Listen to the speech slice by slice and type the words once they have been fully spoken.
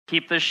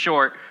keep this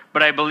short,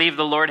 but I believe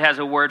the Lord has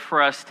a word for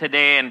us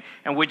today,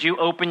 and would you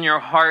open your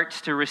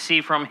hearts to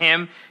receive from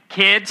him?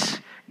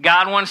 Kids,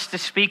 God wants to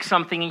speak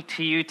something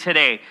to you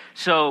today.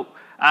 So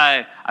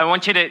I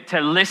want you to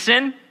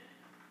listen.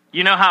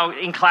 You know how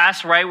in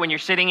class, right, when you're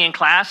sitting in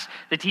class,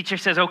 the teacher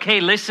says,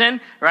 okay,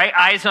 listen, right,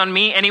 eyes on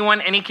me.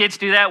 Any kids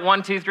do that?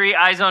 1, 2, 3,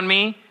 eyes on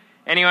me.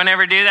 Anyone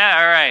ever do that?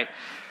 All right.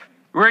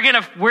 We're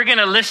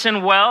gonna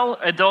listen well,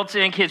 adults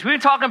and kids. We've been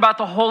talking about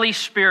the Holy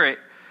Spirit.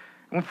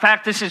 In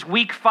fact, this is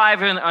week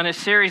 5 on a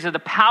series of the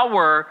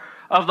power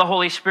of the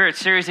Holy Spirit,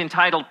 series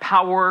entitled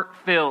Power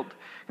Filled.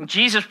 And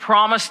Jesus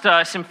promised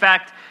us, in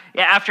fact,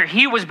 after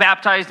he was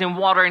baptized in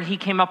water and he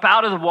came up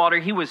out of the water,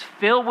 he was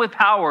filled with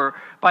power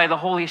by the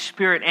Holy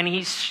Spirit. And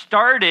he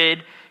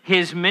started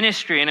his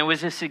ministry, and it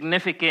was a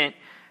significant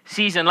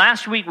season.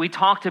 Last week, we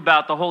talked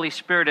about the Holy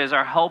Spirit as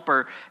our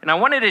helper. And I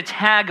wanted to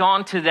tag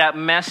on to that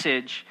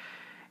message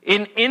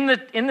in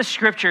the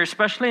scripture,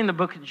 especially in the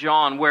book of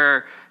John,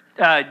 where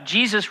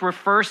Jesus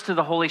refers to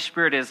the Holy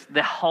Spirit as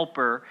the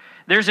helper.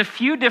 There's a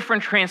few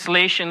different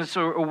translations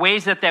or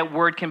ways that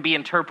word can be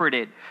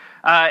interpreted.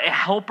 A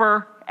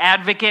helper,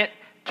 advocate,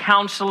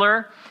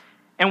 counselor.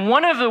 And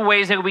one of the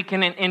ways that we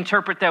can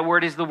interpret that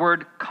word is the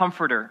word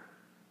comforter.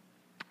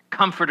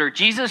 Comforter.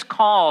 Jesus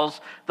calls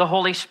the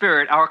Holy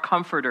Spirit our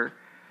comforter.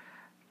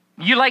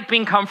 You like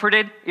being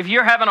comforted? If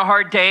you're having a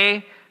hard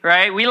day,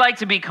 right? We like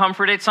to be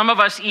comforted. Some of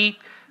us eat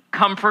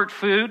comfort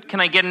food.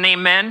 Can I get an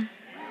amen?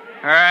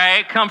 All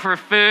right, comfort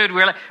food.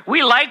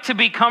 We like to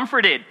be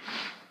comforted.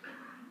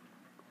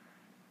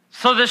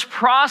 So this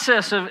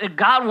process of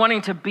God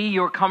wanting to be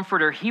your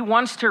comforter, he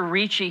wants to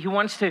reach you, he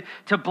wants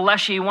to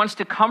bless you, he wants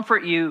to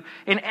comfort you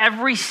in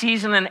every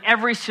season and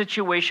every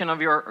situation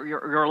of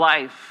your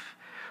life.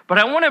 But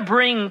I want to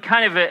bring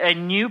kind of a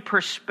new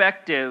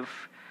perspective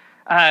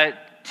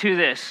to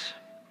this.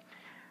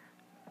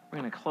 We're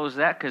going to close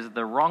that because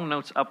the wrong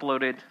note's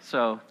uploaded,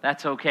 so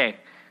that's okay,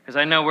 because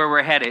I know where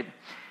we're headed.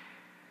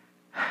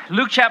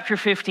 Luke chapter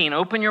 15.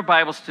 Open your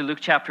Bibles to Luke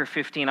chapter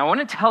 15. I want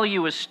to tell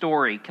you a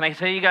story. Can I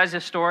tell you guys a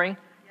story?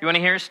 You want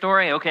to hear a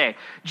story? Okay.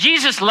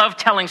 Jesus loved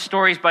telling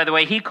stories, by the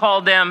way. He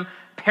called them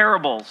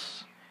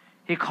parables.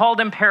 And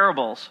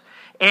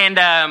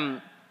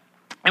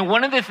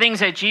one of the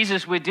things that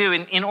Jesus would do,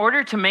 in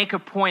order to make a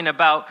point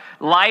about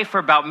life or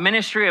about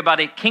ministry, about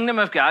a kingdom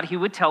of God, he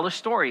would tell a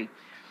story.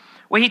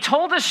 Well, he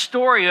told a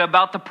story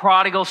about the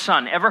prodigal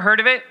son. Ever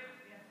heard of it?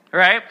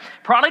 Right?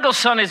 Prodigal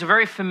son is a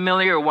very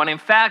familiar one. In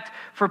fact,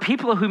 for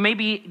people who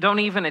maybe don't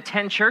even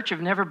attend church,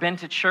 have never been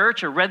to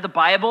church or read the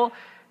Bible,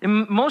 they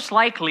most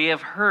likely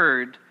have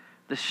heard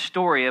the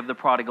story of the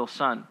prodigal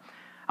son.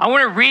 I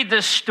want to read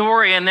this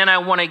story, and then I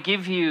want to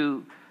give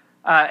you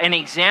an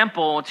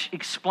example to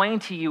explain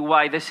to you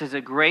why this is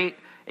a great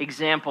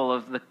example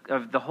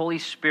of the Holy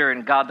Spirit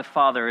and God the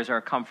Father as our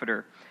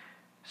comforter.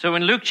 So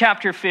in Luke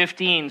chapter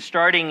 15,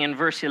 starting in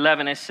verse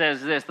 11, it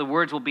says this. The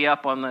words will be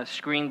up on the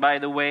screen, by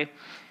the way.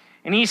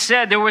 And he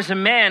said, there was a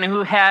man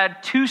who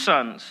had 2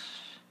 sons.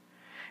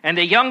 And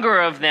the younger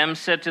of them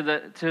said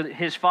to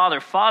his father,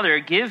 Father,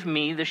 give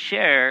me the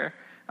share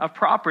of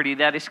property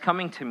that is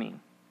coming to me.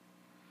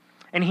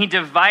 And he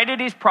divided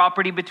his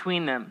property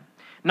between them.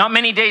 Not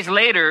many days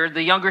later,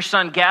 the younger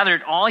son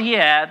gathered all he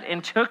had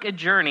and took a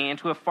journey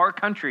into a far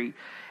country.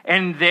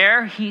 And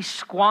there he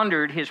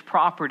squandered his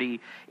property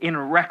in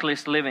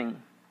reckless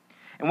living.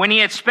 And when he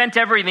had spent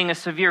everything, a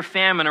severe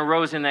famine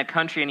arose in that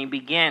country, and he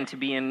began to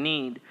be in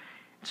need.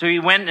 So he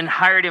went and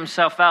hired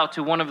himself out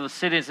to one of the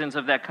citizens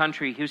of that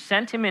country, who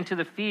sent him into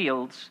the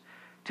fields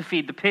to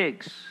feed the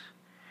pigs.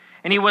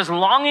 And he was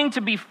longing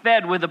to be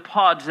fed with the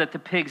pods that the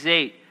pigs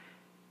ate,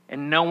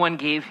 and no one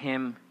gave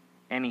him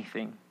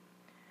anything.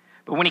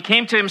 But when he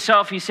came to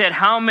himself, he said,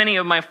 how many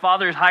of my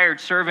father's hired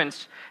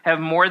servants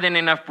have more than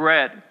enough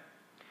bread?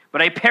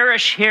 But I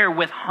perish here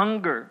with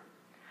hunger.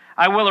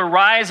 I will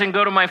arise and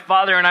go to my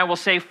father, and I will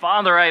say,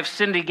 Father, I have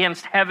sinned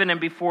against heaven and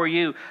before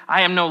you.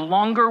 I am no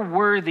longer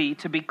worthy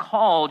to be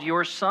called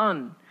your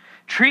son.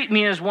 Treat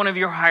me as one of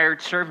your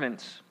hired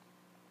servants.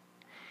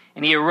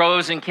 And he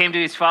arose and came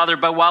to his father,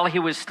 but while he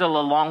was still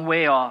a long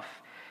way off,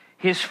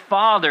 his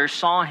father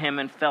saw him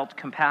and felt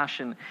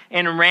compassion,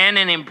 and ran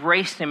and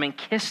embraced him and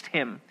kissed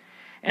him.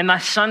 And the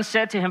son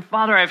said to him,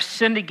 Father, I have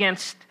sinned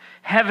against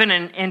heaven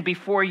and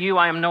before you.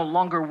 I am no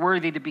longer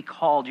worthy to be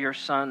called your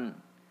son.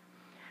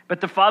 But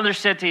the father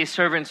said to his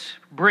servants,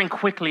 bring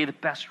quickly the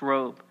best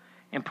robe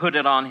and put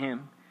it on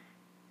him.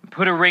 And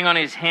put a ring on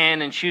his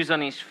hand and shoes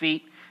on his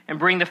feet. And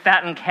bring the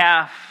fattened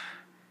calf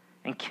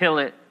and kill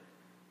it.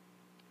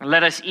 And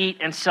let us eat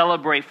and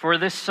celebrate. For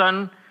this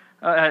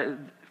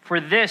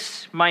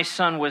my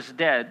son was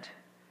dead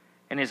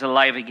and is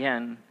alive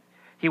again.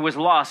 He was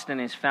lost and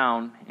is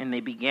found. And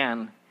they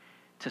began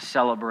to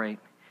celebrate.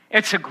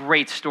 It's a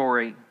great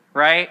story,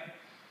 right?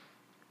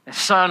 A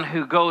son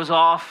who goes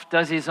off,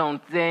 does his own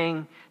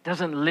thing,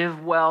 doesn't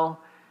live well,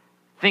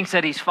 thinks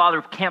that his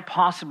father can't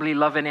possibly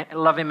love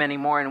him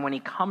anymore. And when he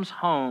comes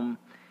home,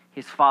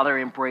 his father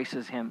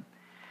embraces him.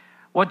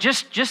 Well,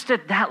 just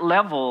at that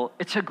level,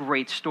 it's a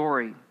great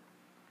story.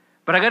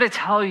 But I got to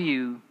tell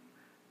you,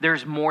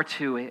 there's more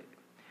to it.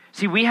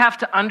 See, we have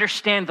to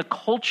understand the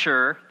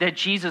culture that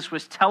Jesus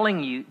was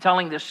telling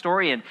this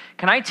story in.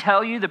 Can I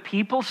tell you, the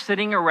people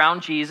sitting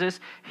around Jesus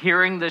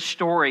hearing this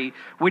story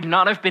would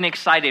not have been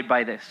excited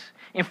by this.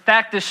 In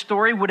fact, this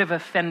story would have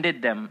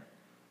offended them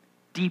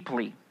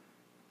deeply.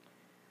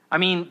 I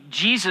mean,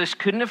 Jesus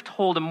couldn't have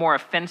told a more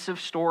offensive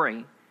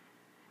story.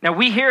 Now,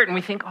 we hear it and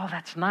we think, oh,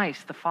 that's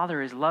nice. The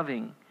Father is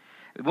loving.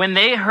 When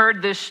they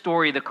heard this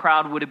story, the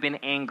crowd would have been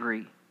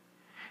angry.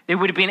 They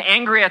would have been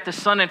angry at the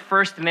Son at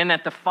first and then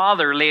at the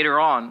Father later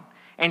on.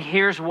 And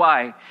here's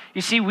why.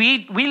 You see,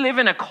 we live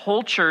in a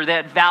culture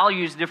that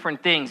values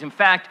different things. In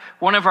fact,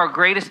 one of our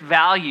greatest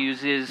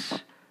values is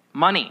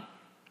money.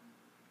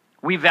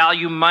 We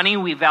value money,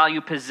 we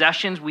value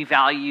possessions, we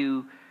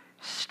value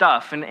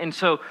stuff. And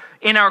so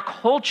in our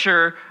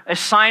culture, a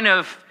sign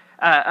of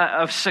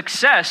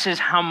success is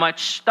how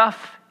much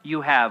stuff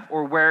you have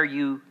or where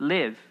you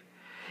live.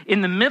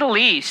 In the Middle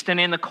East and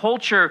in the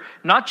culture,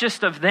 not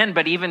just of then,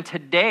 but even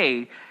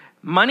today,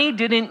 money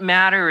didn't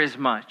matter as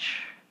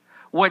much.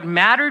 What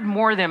mattered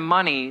more than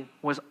money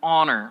was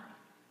honor.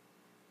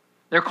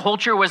 Their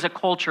culture was a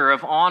culture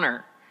of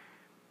honor.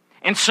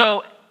 And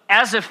so,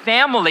 as a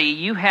family,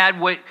 you had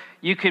what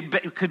you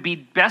could be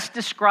best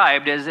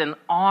described as an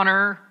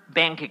honor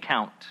bank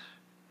account.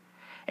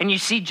 And you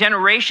see,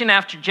 generation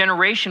after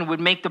generation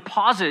would make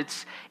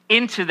deposits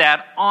into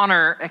that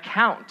honor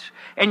account.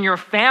 And your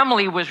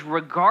family was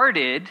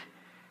regarded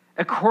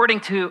according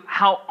to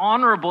how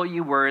honorable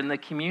you were in the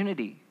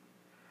community.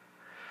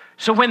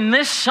 So when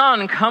this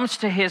son comes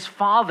to his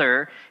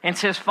father and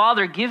says,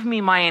 Father, give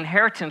me my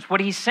inheritance, what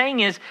he's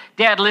saying is,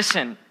 Dad,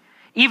 listen,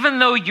 even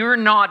though you're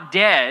not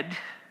dead,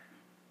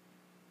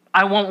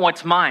 I want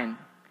what's mine.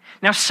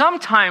 Now,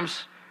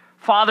 sometimes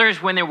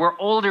fathers, when they were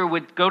older,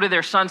 would go to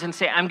their sons and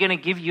say, I'm going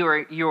to give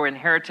you your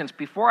inheritance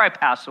before I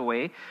pass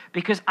away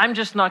because I'm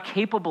just not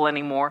capable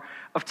anymore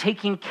of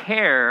taking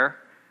care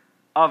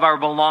of our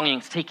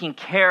belongings, taking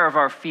care of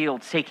our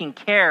fields, taking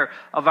care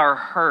of our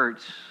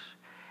herds.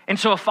 And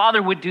so a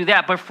father would do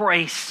that. But for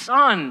a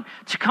son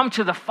to come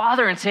to the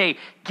father and say,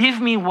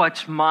 give me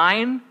what's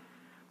mine,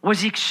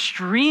 was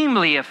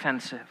extremely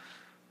offensive.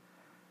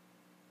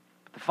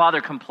 The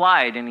father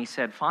complied and he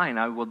said, fine,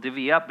 I will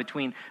divvy up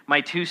between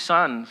my two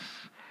sons.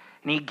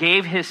 And he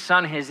gave his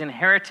son his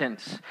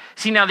inheritance.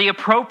 See, now the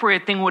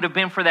appropriate thing would have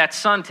been for that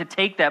son to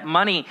take that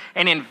money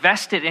and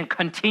invest it and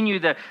continue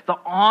the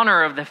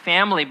honor of the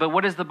family. But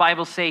what does the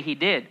Bible say he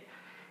did?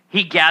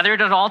 He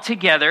gathered it all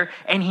together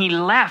and he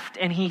left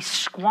and he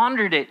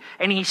squandered it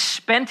and he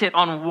spent it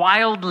on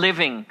wild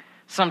living,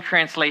 some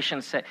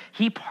translations say.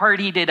 He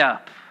partied it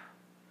up.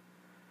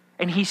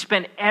 And he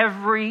spent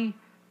every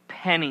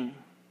penny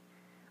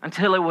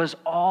until it was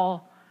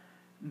all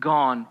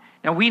gone.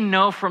 Now, we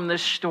know from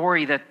this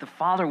story that the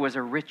father was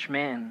a rich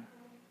man.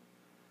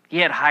 He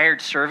had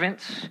hired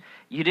servants.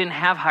 You didn't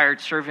have hired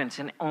servants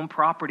and own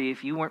property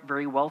if you weren't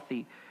very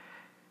wealthy.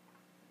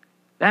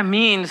 That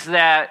means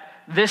that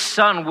this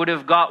son would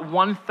have got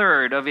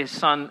 1/3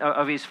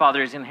 of his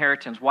father's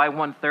inheritance. Why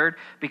 1/3?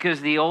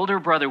 Because the older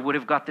brother would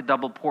have got the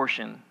double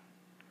portion.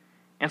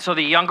 And so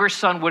the younger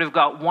son would have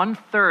got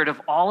 1/3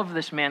 of all of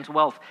this man's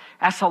wealth.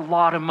 That's a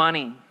lot of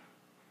money.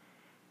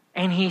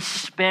 And he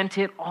spent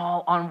it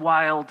all on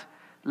wild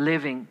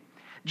living.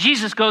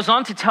 Jesus goes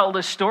on to tell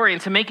this story,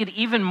 and to make it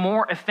even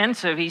more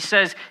offensive, he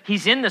says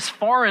he's in this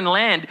foreign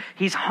land,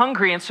 he's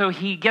hungry, and so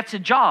he gets a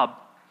job.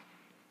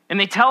 And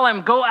they tell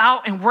him, go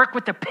out and work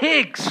with the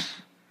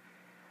pigs.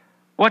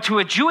 Well, to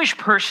a Jewish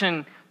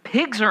person,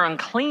 pigs are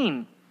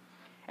unclean.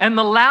 And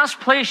the last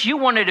place you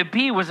wanted to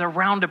be was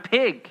around a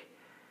pig.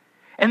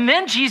 And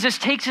then Jesus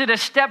takes it a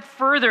step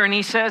further and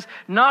he says,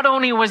 not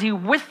only was he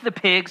with the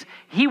pigs,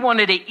 he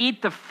wanted to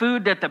eat the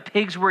food that the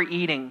pigs were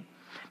eating.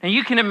 Now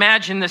you can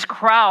imagine this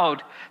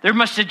crowd, there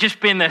must have just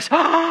been this,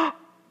 oh,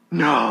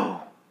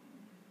 no.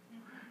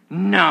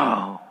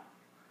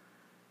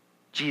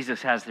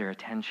 Jesus has their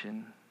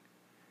attention.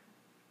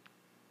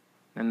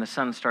 And the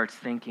son starts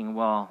thinking,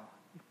 well,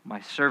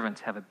 my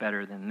servants have it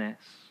better than this.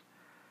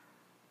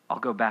 I'll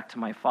go back to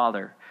my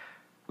father.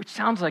 Which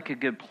sounds like a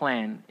good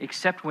plan,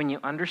 except when you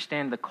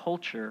understand the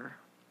culture,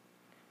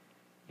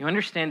 you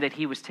understand that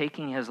he was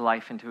taking his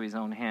life into his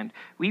own hand.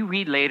 We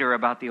read later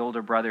about the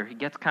older brother. He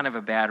gets kind of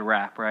a bad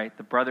rap, right?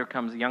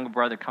 The younger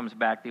brother comes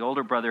back. The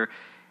older brother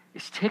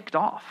is ticked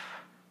off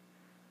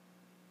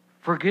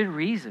for good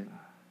reason.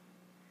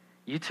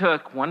 You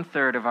took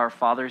 1/3 of our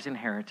father's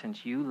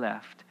inheritance. You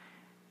left.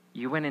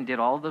 You went and did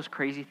all those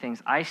crazy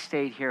things. I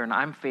stayed here and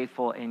I'm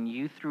faithful, and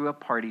you threw a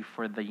party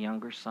for the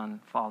younger son,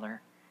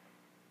 father.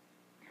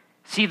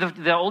 See,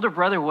 the older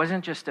brother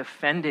wasn't just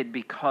offended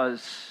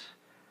because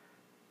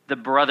the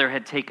brother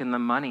had taken the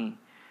money.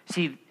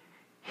 See,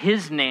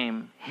 his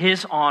name,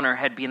 his honor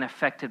had been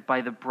affected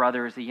by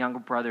the younger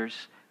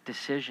brother's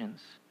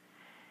decisions.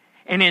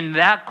 And in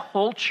that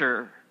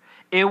culture,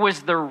 it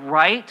was the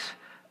right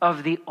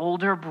of the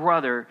older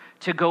brother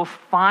to go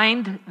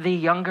find the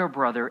younger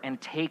brother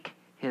and take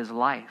his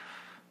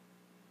life.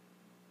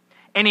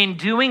 And in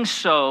doing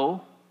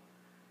so,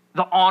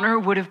 the honor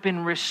would have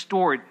been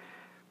restored.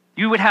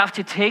 You would have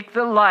to take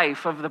the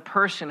life of the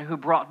person who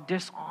brought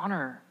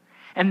dishonor.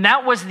 And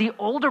that was the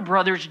older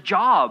brother's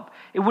job.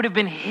 It would have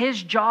been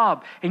his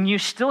job. And you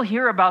still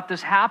hear about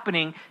this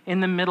happening in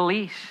the Middle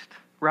East,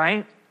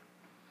 right?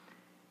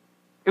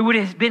 It would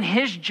have been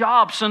his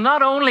job. So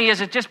not only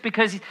is it just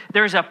because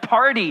there's a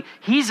party,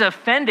 he's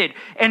offended.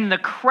 And the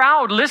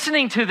crowd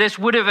listening to this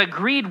would have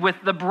agreed with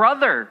the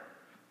brother.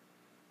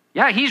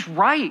 Yeah, he's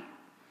right.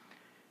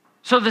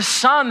 So the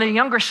son, the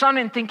younger son,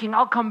 in thinking,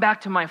 I'll come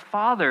back to my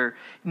father,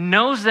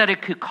 knows that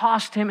it could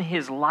cost him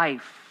his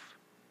life.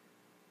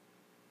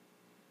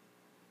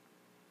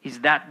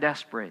 He's that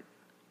desperate.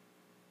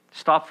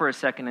 Stop for a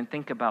second and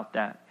think about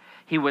that.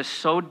 He was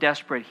so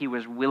desperate, he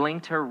was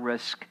willing to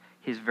risk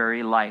his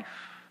very life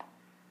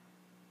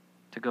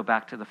to go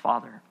back to the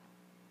Father.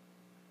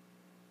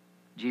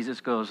 Jesus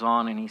goes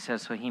on and he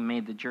says, so he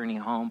made the journey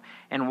home.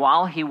 And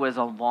while he was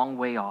a long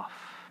way off,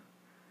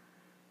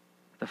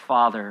 the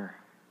Father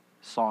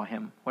saw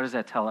him. What does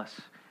that tell us?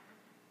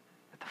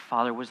 That the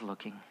Father was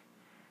looking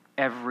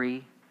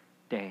every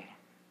day,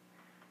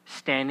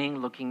 standing,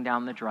 looking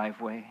down the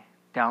driveway,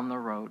 down the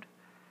road.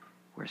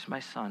 Where's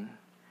my son?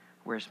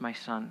 Where's my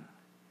son?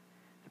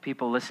 The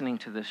people listening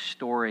to this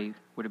story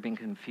would have been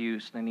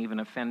confused and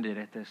even offended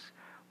at this.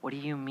 What do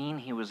you mean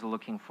he was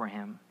looking for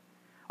him?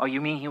 Oh,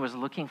 you mean he was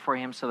looking for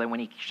him so that when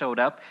he showed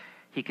up,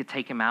 he could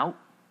take him out?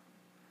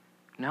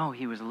 No,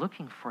 he was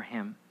looking for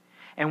him.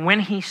 And when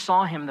he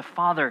saw him, the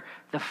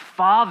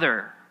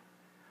Father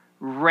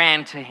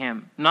ran to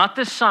him. Not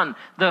the Son.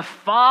 The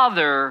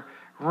Father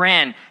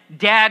ran.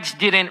 Dads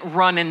didn't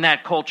run in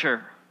that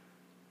culture.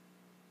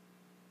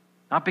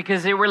 Not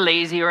because they were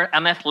lazy or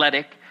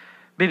unathletic,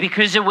 but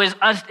because it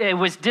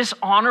was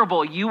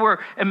dishonorable. You were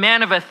a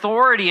man of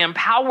authority and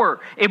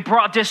power. It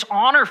brought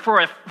dishonor for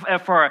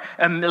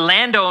a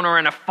landowner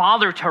and a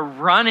father to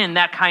run in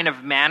that kind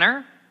of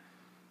manner.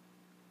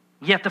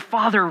 Yet the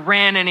father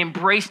ran and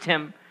embraced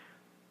him.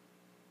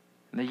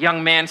 And the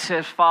young man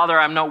says, Father,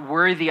 I'm not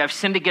worthy. I've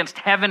sinned against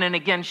heaven and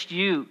against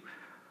you.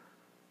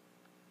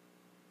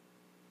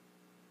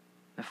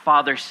 The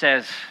father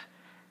says,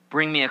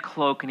 bring me a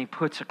cloak. And he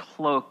puts a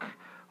cloak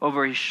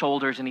over his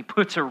shoulders, and he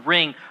puts a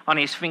ring on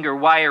his finger.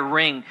 Why a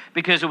ring?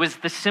 Because it was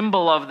the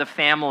symbol of the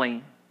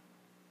family.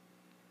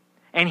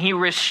 And he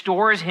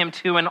restores him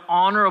to an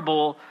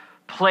honorable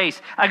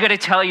place. I got to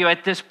tell you,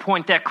 at this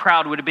point, that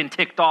crowd would have been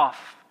ticked off.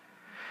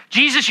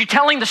 Jesus, you're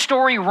telling the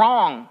story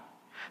wrong.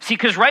 See,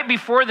 because right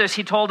before this,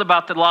 he told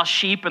about the lost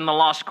sheep and the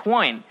lost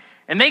coin.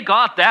 And they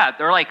got that.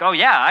 They're like, oh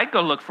yeah, I'd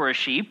go look for a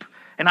sheep.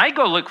 And I'd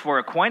go look for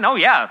a coin. Oh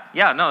yeah,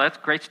 no, that's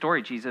a great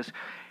story, Jesus.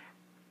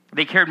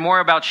 They cared more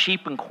about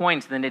sheep and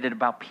coins than they did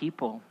about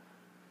people.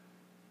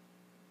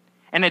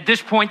 And at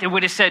this point, they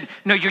would have said,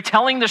 no, you're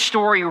telling the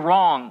story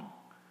wrong.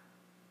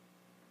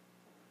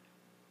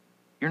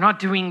 You're not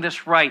doing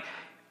this right.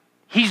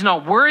 He's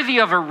not worthy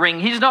of a ring.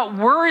 He's not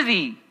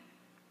worthy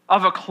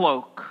of a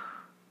cloak.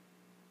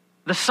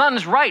 The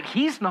son's right.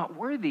 He's not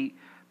worthy.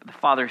 But the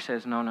father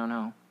says,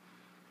 no.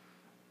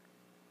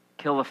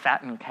 Kill the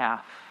fattened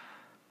calf.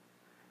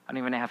 I don't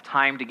even have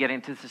time to get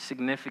into the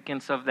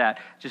significance of that.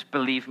 Just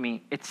believe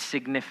me, it's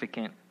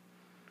significant.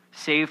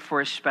 Saved for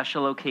a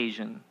special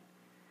occasion.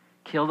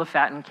 Kill the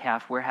fattened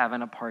calf. We're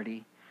having a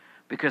party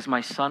because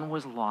my son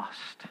was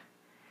lost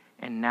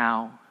and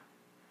now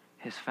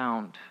is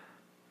found.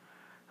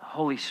 The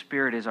Holy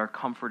Spirit is our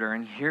comforter,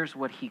 and here's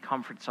what he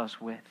comforts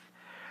us with.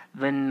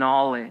 The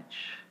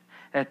knowledge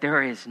that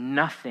there is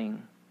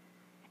nothing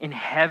in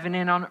heaven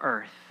and on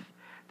earth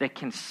that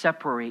can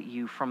separate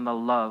you from the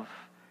love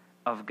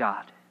of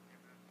God.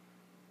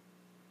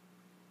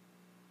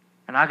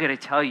 And I got to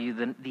tell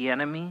you, the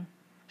enemy,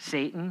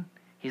 Satan,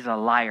 he's a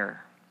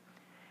liar.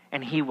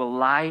 And he will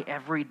lie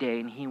every day,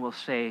 and he will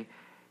say,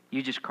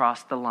 you just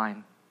crossed the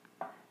line.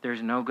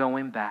 There's no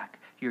going back.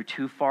 You're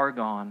too far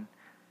gone.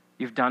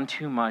 You've done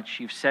too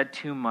much. You've said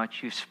too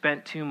much. You've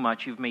spent too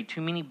much. You've made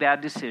too many bad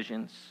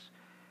decisions.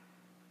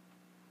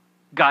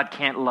 God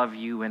can't love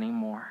you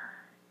anymore.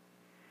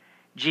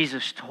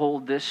 Jesus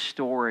told this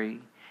story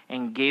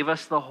and gave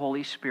us the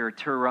Holy Spirit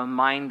to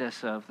remind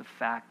us of the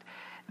fact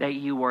that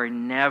you are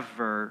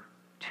never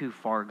too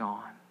far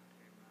gone.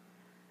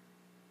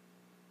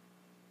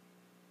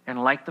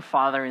 And like the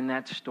Father in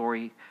that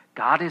story,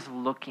 God is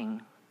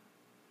looking.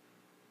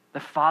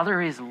 The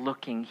Father is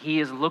looking. He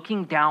is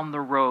looking down the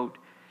road.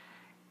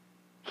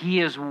 He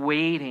is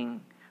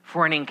waiting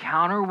for an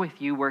encounter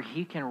with you where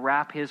he can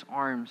wrap his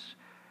arms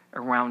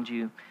around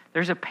you.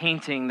 There's a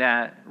painting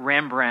that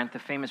Rembrandt, the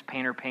famous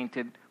painter,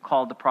 painted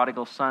called The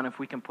Prodigal Son, if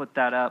we can put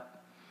that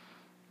up.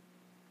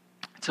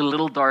 It's a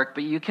little dark,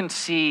 but you can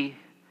see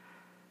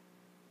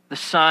the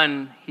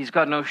son. He's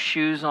got no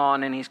shoes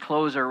on and his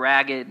clothes are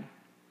ragged.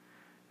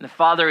 The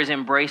father is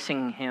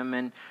embracing him,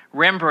 and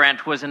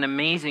Rembrandt was an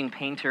amazing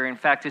painter. In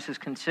fact, this is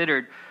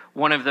considered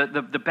one of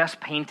the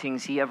best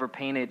paintings he ever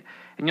painted.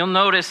 And you'll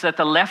notice that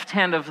the left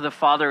hand of the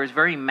father is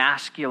very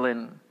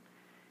masculine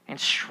and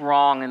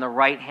strong, and the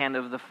right hand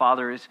of the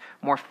father is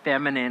more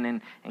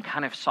feminine and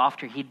kind of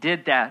softer. He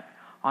did that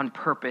on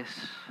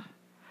purpose.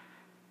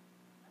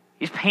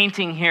 His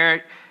painting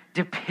here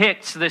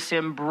depicts this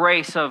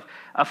embrace of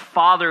a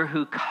father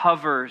who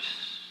covers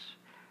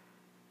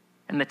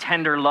and the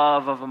tender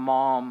love of a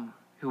mom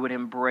who would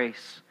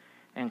embrace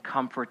and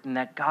comfort, and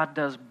that God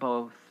does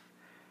both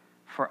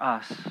for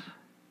us.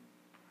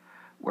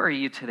 Where are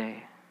you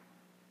today?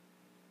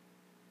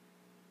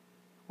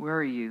 Where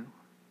are you?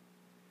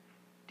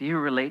 Do you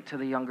relate to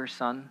the younger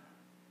son?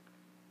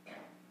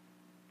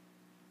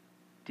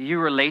 Do you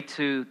relate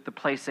to the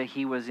place that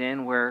he was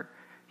in, where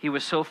he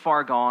was so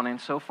far gone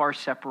and so far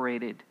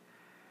separated?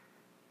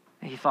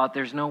 He thought,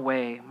 there's no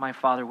way my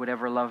father would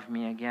ever love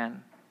me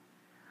again.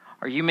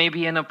 Or you may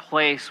be in a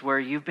place where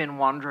you've been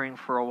wandering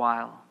for a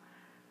while.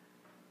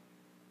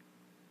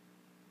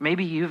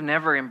 Maybe you've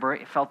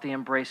never felt the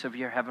embrace of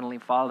your Heavenly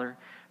Father.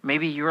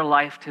 Maybe your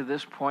life to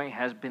this point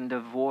has been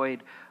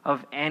devoid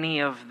of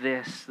any of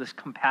this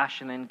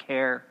compassion and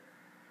care.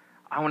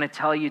 I want to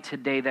tell you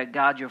today that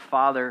God, your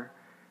Father,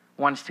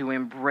 wants to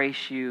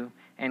embrace you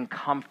and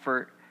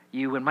comfort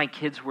you. When my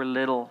kids were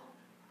little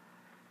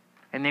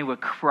and they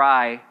would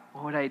cry,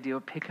 what would I do?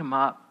 I'd pick them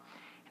up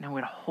and I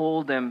would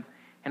hold them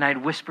and I'd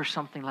whisper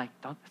something like,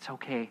 it's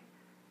okay.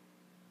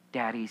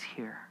 Daddy's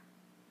here.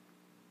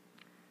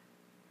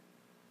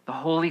 The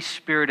Holy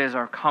Spirit is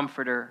our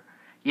comforter.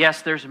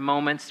 Yes, there's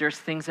moments, there's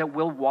things that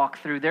we'll walk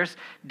through. There's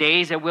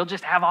days that we'll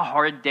just have a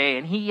hard day.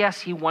 And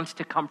He wants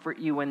to comfort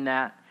you in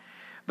that.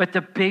 But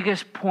the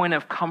biggest point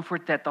of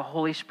comfort that the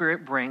Holy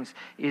Spirit brings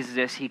is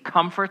this. He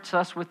comforts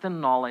us with the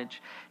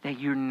knowledge that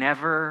you're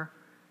never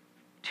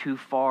too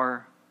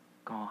far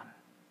gone.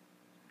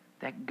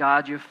 That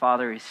God, your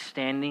Father, is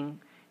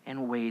standing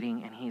and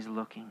waiting, and He's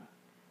looking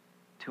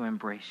to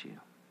embrace you.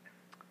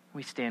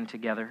 We stand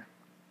together.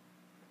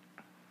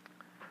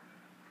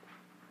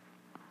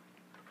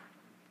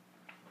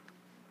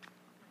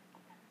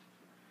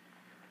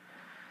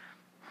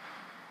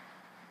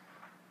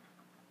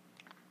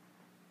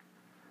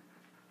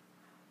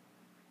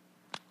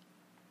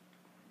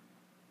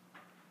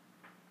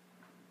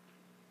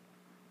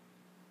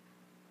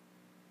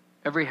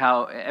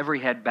 Every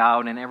head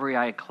bowed and every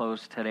eye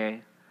closed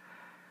today.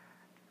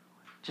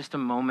 Just a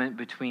moment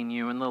between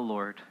you and the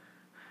Lord.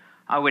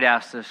 I would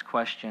ask this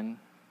question.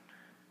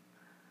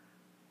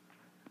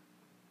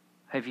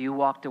 Have you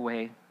walked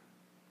away?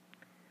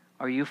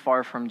 Are you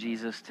far from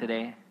Jesus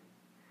today?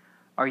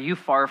 Are you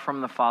far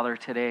from the Father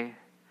today?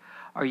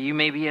 Are you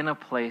maybe in a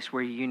place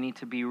where you need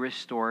to be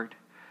restored?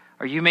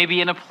 Are you maybe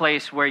in a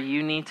place where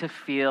you need to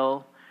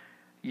feel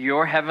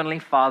your Heavenly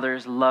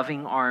Father's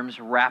loving arms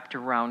wrapped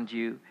around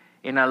you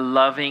in a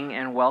loving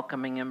and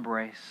welcoming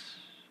embrace?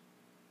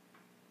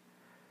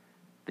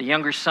 The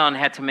younger son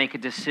had to make a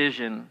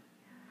decision.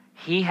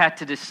 He had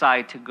to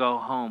decide to go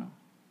home.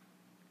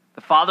 The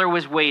father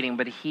was waiting,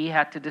 but he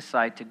had to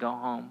decide to go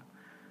home.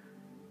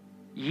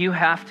 You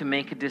have to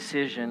make a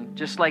decision,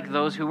 just like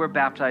those who were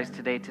baptized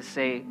today, to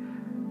say,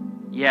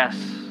 yes,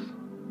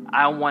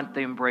 I want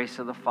the embrace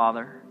of the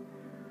Father.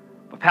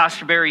 But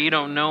Pastor Barry, you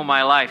don't know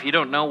my life. You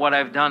don't know what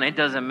I've done. It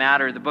doesn't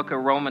matter. The book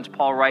of Romans,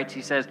 Paul writes,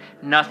 he says,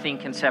 nothing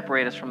can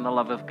separate us from the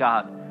love of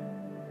God.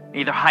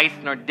 Neither height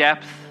nor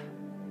depth.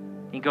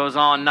 He goes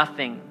on,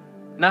 nothing.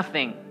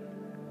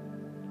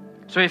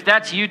 So if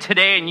that's you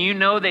today and you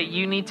know that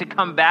you need to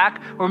come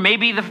back, or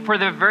maybe for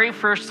the very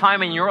first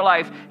time in your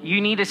life,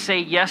 you need to say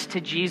yes to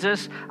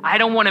Jesus, I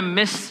don't want to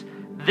miss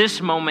this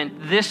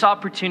moment, this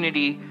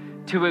opportunity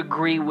to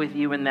agree with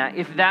you in that.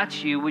 If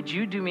that's you, would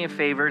you do me a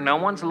favor? No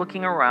one's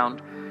looking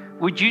around.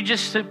 Would you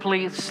just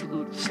simply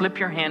slip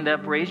your hand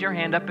up, raise your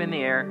hand up in the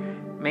air,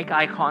 make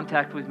eye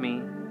contact with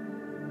me,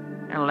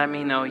 and let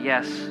me know,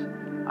 yes,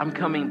 I'm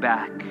coming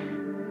back.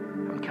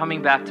 I'm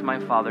coming back to my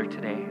Father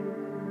today.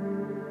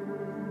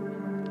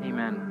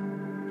 Amen.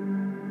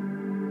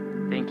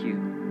 Thank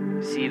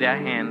you. See that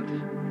hand?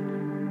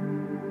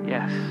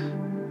 Yes.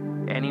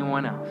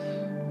 Anyone else?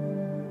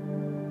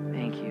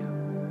 Thank you.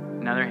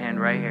 Another hand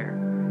right here.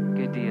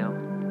 Good deal.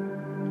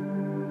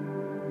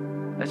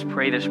 Let's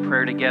pray this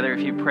prayer together.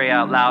 If you pray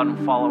out loud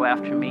and follow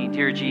after me.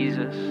 Dear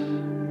Jesus,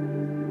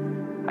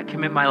 I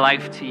commit my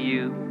life to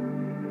you.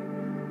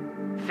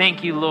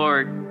 Thank you,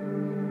 Lord,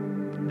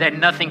 that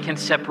nothing can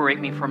separate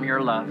me from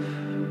your love.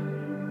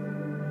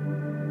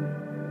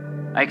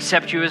 I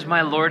accept you as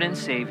my Lord and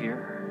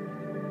Savior.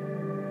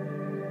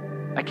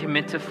 I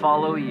commit to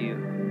follow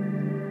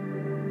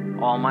you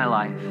all my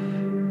life.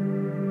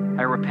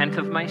 I repent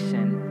of my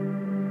sin.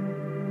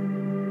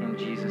 In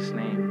Jesus'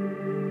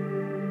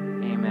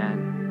 name,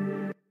 amen.